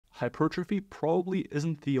hypertrophy probably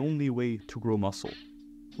isn't the only way to grow muscle.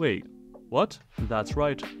 Wait, what? That's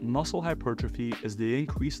right, muscle hypertrophy is the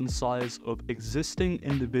increase in size of existing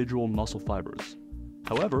individual muscle fibers.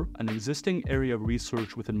 However, an existing area of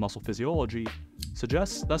research within muscle physiology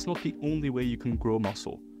suggests that's not the only way you can grow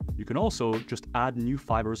muscle. You can also just add new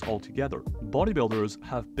fibers altogether. Bodybuilders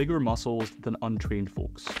have bigger muscles than untrained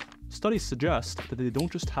folks. Studies suggest that they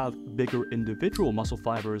don't just have bigger individual muscle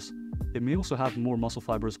fibers, they may also have more muscle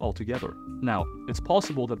fibers altogether. Now, it's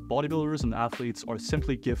possible that bodybuilders and athletes are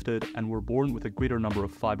simply gifted and were born with a greater number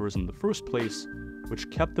of fibers in the first place, which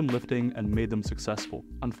kept them lifting and made them successful.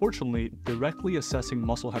 Unfortunately, directly assessing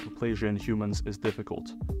muscle hyperplasia in humans is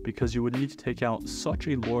difficult, because you would need to take out such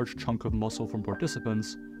a large chunk of muscle from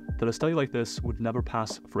participants that a study like this would never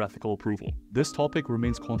pass for ethical approval. This topic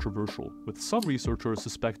remains controversial, with some researchers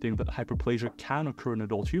suspecting that hyperplasia can occur in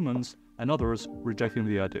adult humans, and others rejecting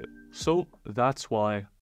the idea. So that's why